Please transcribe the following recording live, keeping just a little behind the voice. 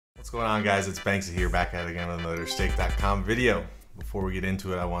What's going on, guys? It's Banksy here, back at it again with another stake.com video. Before we get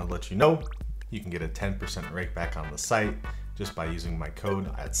into it, I want to let you know you can get a 10% rake back on the site just by using my code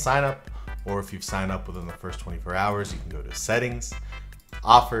at signup, or if you've signed up within the first 24 hours, you can go to settings,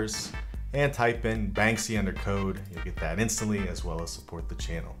 offers, and type in Banksy under code. You'll get that instantly, as well as support the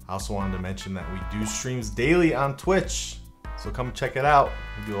channel. I also wanted to mention that we do streams daily on Twitch, so come check it out.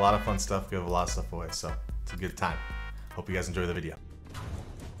 We do a lot of fun stuff, give a lot of stuff away, so it's a good time. Hope you guys enjoy the video.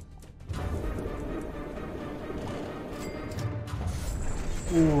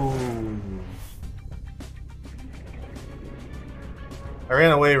 Ooh. I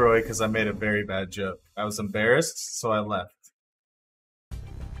ran away, Roy, because I made a very bad joke. I was embarrassed, so I left.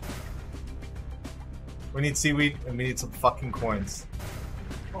 We need seaweed, and we need some fucking coins.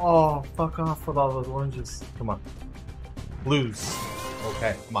 Oh, fuck off with all those oranges. Come on. Blues.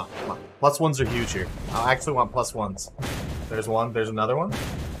 Okay, come on, come on. Plus ones are huge here. I actually want plus ones. There's one, there's another one.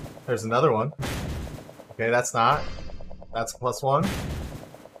 There's another one. Okay, that's not. That's plus one.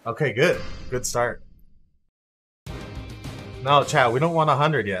 Okay, good. Good start. No, chat, we don't want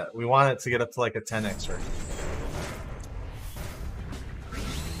 100 yet. We want it to get up to like a 10x rate.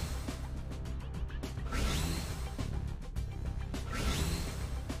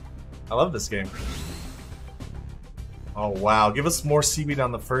 I love this game. Oh, wow. Give us more seaweed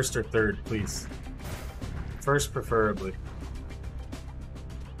on the first or third, please. First, preferably.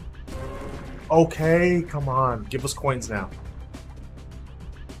 Okay, come on. Give us coins now.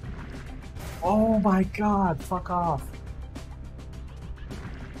 Oh my god, fuck off.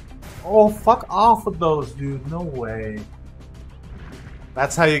 Oh, fuck off with those, dude. No way.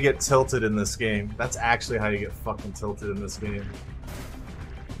 That's how you get tilted in this game. That's actually how you get fucking tilted in this game.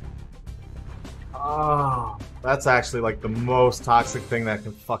 Oh, that's actually like the most toxic thing that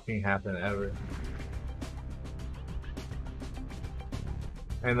can fucking happen ever.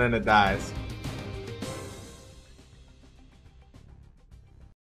 And then it dies.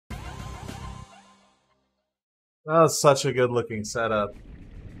 That was such a good looking setup.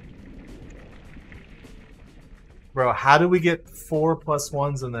 Bro, how do we get 4 plus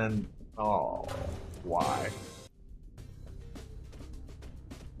 1s and then... Oh, why?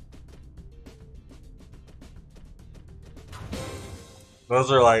 Those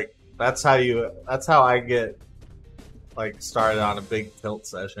are like... That's how I get, like, started on a big tilt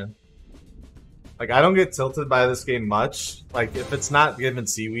session. Like, I don't get tilted by this game much. Like, if it's not given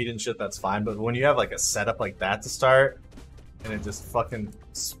seaweed and shit, that's fine. But when you have, like, a setup like that to start, and it just fucking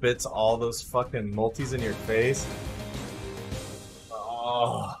spits all those fucking multis in your face.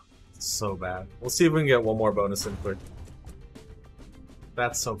 Oh, it's so bad. We'll see if we can get one more bonus in quick.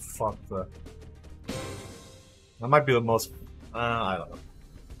 That's so fucked up. That might be the most... I don't know.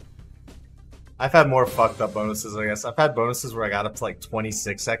 I've had more fucked up bonuses, I guess. I've had bonuses where I got up to, like,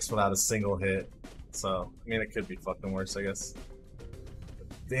 26x without a single hit. So, I mean, it could be fucking worse, I guess. But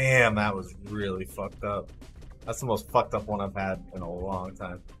damn, that was really fucked up. That's the most fucked up one I've had in a long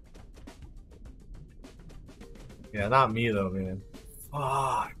time. Yeah, not me though, man.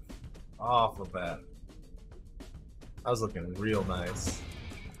 Fuck. Off the bat. I was looking real nice.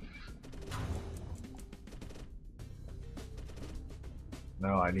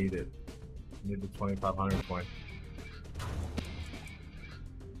 No, I need it. I need the 2,500 point.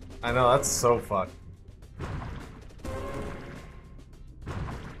 I know, that's so fucked.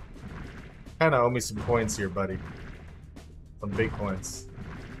 Kinda owe me some points here, buddy. Some big points.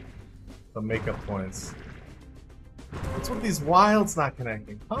 Some makeup points. What's with these wilds not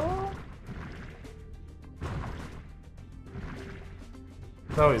connecting? Huh?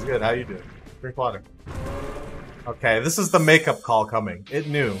 No, he's good. How you doing? Drink water. Okay, this is the makeup call coming. It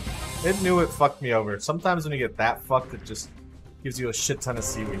knew. It knew it fucked me over. Sometimes when you get that fucked, it just gives you a shit ton of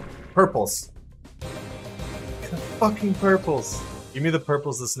seaweed. Purples. Fucking purples. Give me the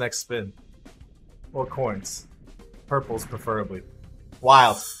purples this next spin. Or coins. Purples, preferably.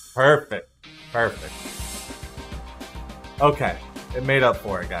 Wilds. Perfect. Perfect. Okay. It made up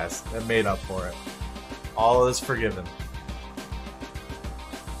for it, guys. It made up for it. All is forgiven.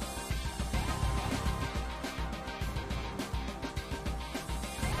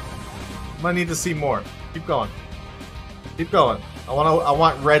 I'm gonna need to see more. Keep going. Keep going. I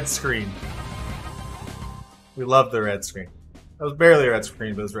want red screen. We love the red screen. That was barely a red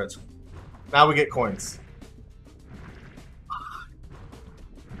screen, but it was red screen. Now we get coins.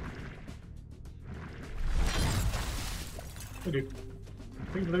 Hey, dude.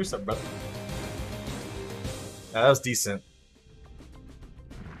 Thank you for the reset, brother. Yeah, that was decent.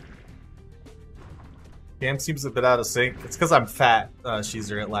 Cam seems a bit out of sync. It's because I'm fat,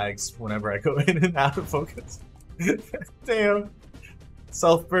 Sheezer. It lags whenever I go in and out of focus. Damn.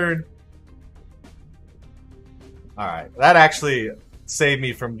 Self-burn. Alright, that actually saved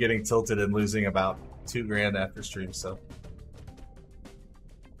me from getting tilted and losing about $2 grand after stream, so.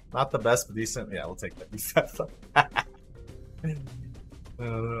 Not the best, but decent. Yeah, we'll take that.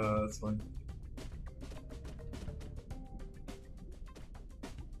 That's fun.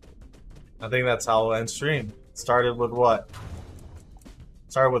 I think that's how we'll end stream. Started with what?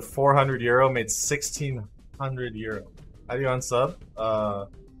 Started with 400 euro, made 1600 euro. How do you unsub?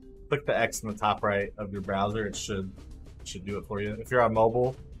 Click the X in the top right of your browser. It should do it for you. If you're on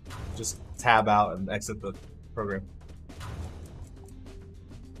mobile, just tab out and exit the program.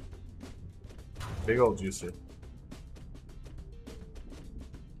 Big old juicer.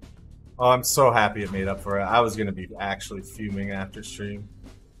 Oh, I'm so happy it made up for it. I was gonna be actually fuming after stream.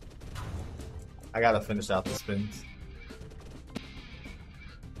 I gotta finish out the spins.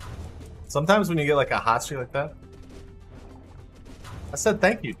 Sometimes when you get like a hot streak like that, I said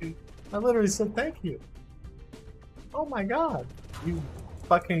thank you, dude. I literally said thank you. Oh my god. You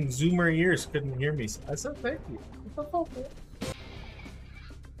fucking zoomer ears couldn't hear me. I said thank you. What the fuck, man?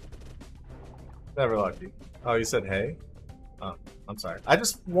 Never lucky. Oh, you said hey? Oh, I'm sorry. I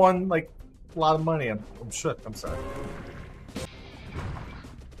just won like a lot of money. I'm shook. I'm sorry.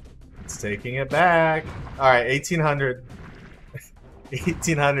 It's taking it back. All right, 1800.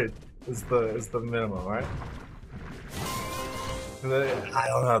 1800 is the minimum, right? I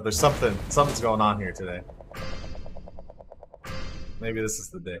don't know. There's something's going on here today. Maybe this is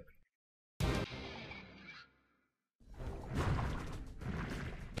the day.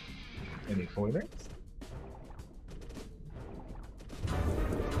 Any pointers?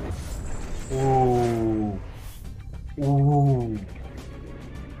 Ooh. Ooh.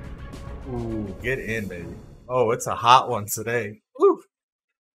 Ooh. Get in, baby. Oh, it's a hot one today. Ooh.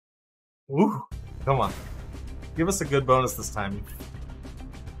 Ooh. Come on. Give us a good bonus this time.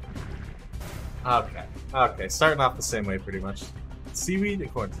 Okay. Okay. Starting off the same way, pretty much. Seaweed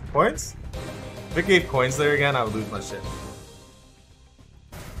and coins. Coins? If it gave coins there again, I would lose my shit.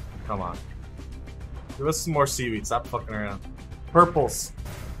 Come on. Give us some more seaweed. Stop fucking around. Purples.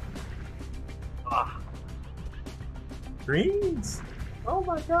 Ah. Greens. Oh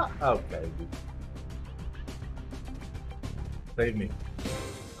my god. Okay. Save me.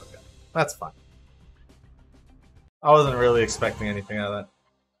 Okay. That's fine. I wasn't really expecting anything out of that.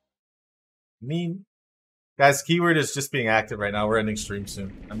 Mean. Guys, keyword is just being active right now. We're ending stream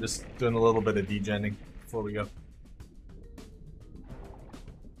soon. I'm just doing a little bit of degenning before we go.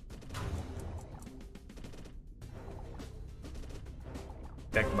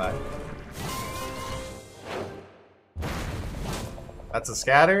 Check by. That's a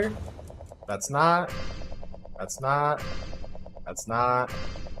scatter. That's not. That's not. That's not.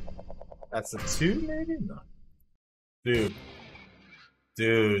 That's a 2, maybe? No. Dude.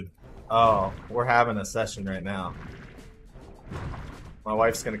 Dude. Oh, we're having a session right now. My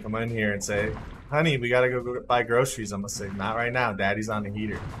wife's gonna come in here and say, honey, we gotta go buy groceries. I'm gonna say, not right now. Daddy's on the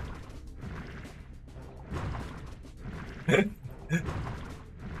heater.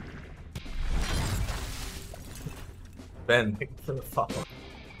 Ben, thank you for the follow.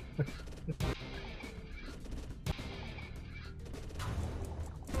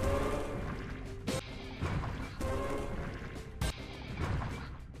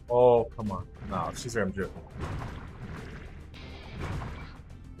 Oh, come on. No, she's there. I'm dripping.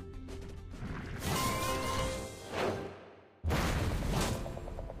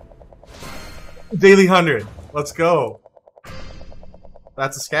 Daily 100. Let's go.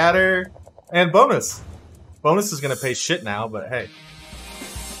 That's a scatter. And bonus. Bonus is going to pay shit now, but hey.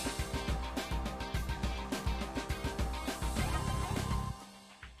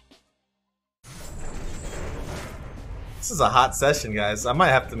 This is a hot session, guys. I might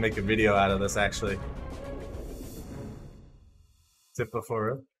have to make a video out of this, actually. Tip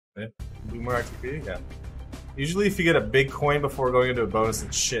before yeah. Do more RTP? Yeah. Usually if you get a big coin before going into a bonus,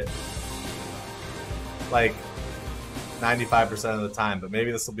 it's shit. Like 95% of the time, but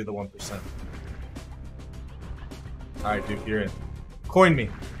maybe this will be the 1%. Alright, Duke, you're in. Coin me.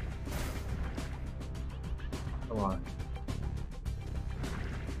 Come on.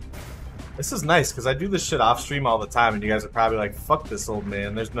 This is nice, because I do this shit off stream all the time, and you guys are probably like, fuck this old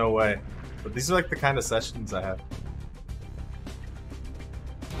man, there's no way. But these are like the kind of sessions I have.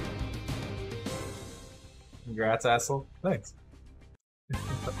 Congrats, asshole. Thanks.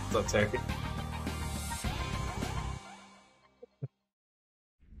 What's up, Terry?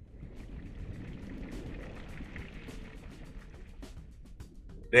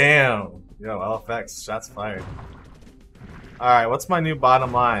 Damn. Yo, LFX, shots fired. Alright, what's my new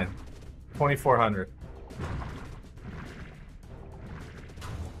bottom line? 2,400.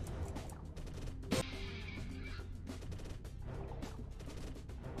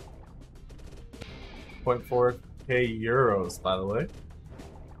 2.4k euros, by the way.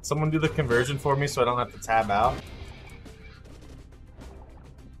 Someone do the conversion for me so I don't have to tab out.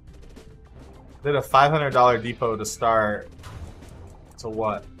 Did a $500 depot to start. To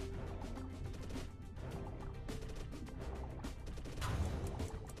what?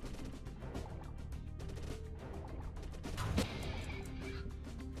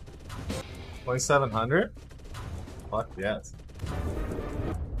 $2,700? Fuck yes.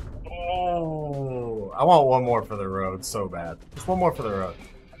 Oh, I want one more for the road so bad. Just one more for the road.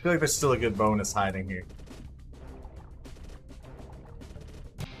 I feel like there's still a good bonus hiding here.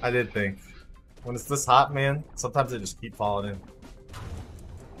 I did think. When it's this hot, man, sometimes they just keep falling in.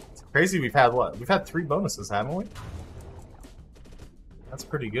 It's crazy we've had what? We've had 3 bonuses, haven't we? That's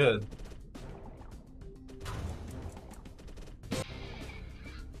pretty good.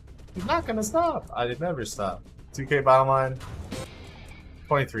 He's not gonna stop. I did never stop. 2K bottom line.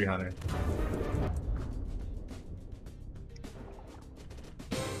 2,300.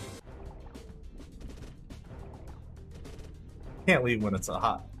 Can't leave when it's a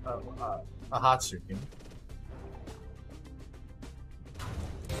hot streak.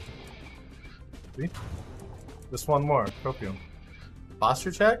 See? Just one more. Copium.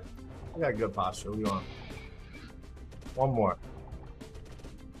 Posture check? I got good posture. What do you want? One more.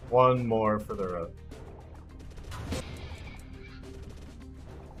 One more for the road.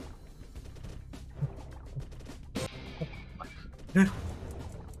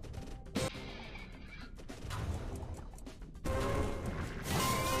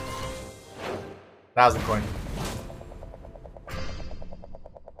 $1,000 coin.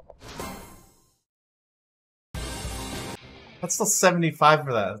 That's still 75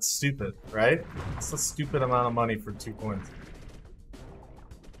 for that. That's stupid, right? It's a stupid amount of money for 2 coins.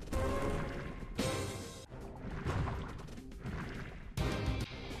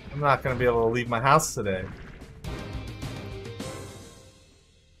 I'm not gonna be able to leave my house today.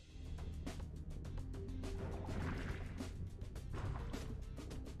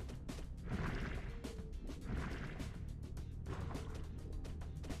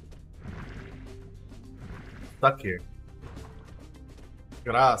 Stuck here.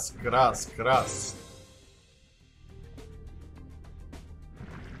 Grass.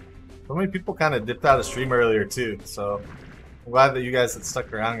 So many people kind of dipped out of stream earlier too, so I'm glad that you guys that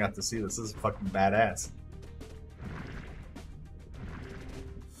stuck around got to see this. This is fucking badass.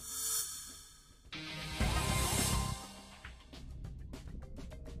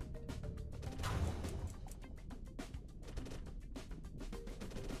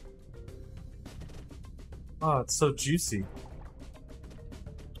 Oh, it's so juicy.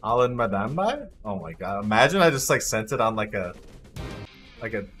 All in Madame by? Oh my god. Imagine I just like sent it on like a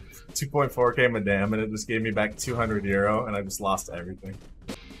 2.4k Madame and it just gave me back 200 euro and I just lost everything.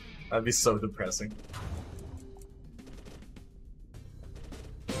 That'd be so depressing.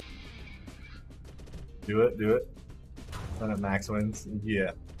 Do it. Then it max wins. Yeah.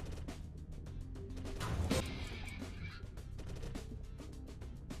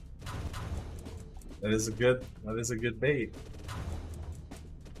 That is a good bait.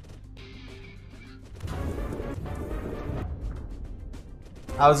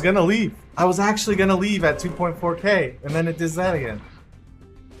 I was gonna leave. I was actually gonna leave at 2.4k, and then it does that again.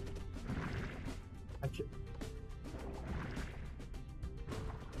 I can't.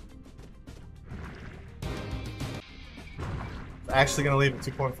 I'm actually gonna leave at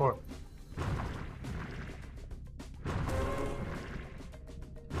 2.4.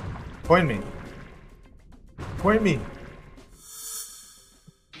 Coin me. Coin me.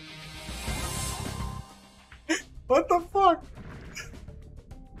 What the fuck?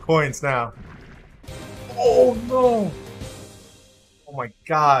 Coins now. Oh no! Oh my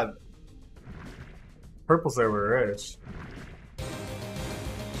god. Purples there were rich.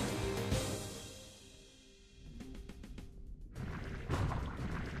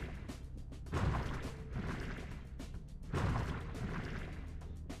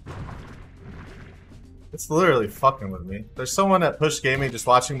 It's literally fucking with me. There's someone at Push Gaming just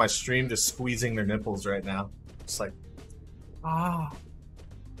watching my stream just squeezing their nipples right now. Just like, ah.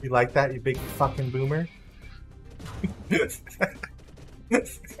 You like that, you big fucking boomer? You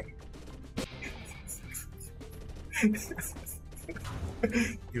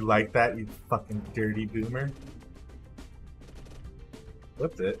like that, you fucking dirty boomer?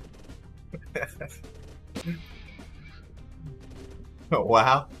 Flipped it. Oh,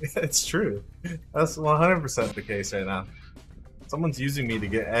 wow, it's true. That's 100% the case right now. Someone's using me to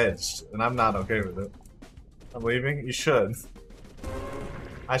get edged, and I'm not okay with it. I'm leaving? You should.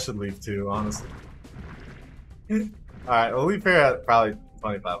 I should leave too, honestly. Alright, we'll leave here at probably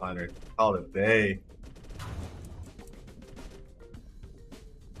 2,500. Call it a day.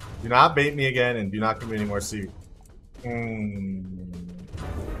 Do not bait me again, and do not give me any more C. I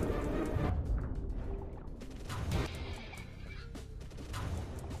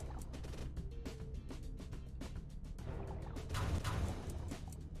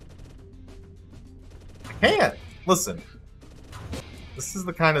can't. Listen. This is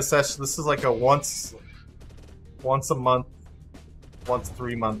the kind of session. This is like a once a month, once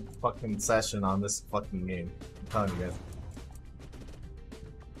 3 month fucking session on this fucking game. I'm telling you guys.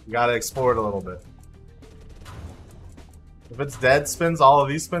 You gotta explore it a little bit. If it's dead spins, all of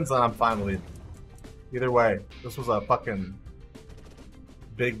these spins, then I'm fine with it. Either way, this was a fucking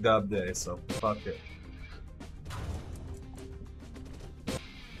big dub day, so fuck it.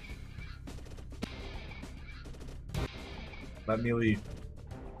 Let me leave.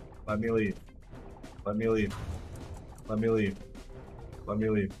 Let me leave. Let me leave. Let me leave. Let me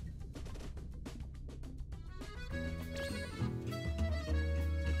leave.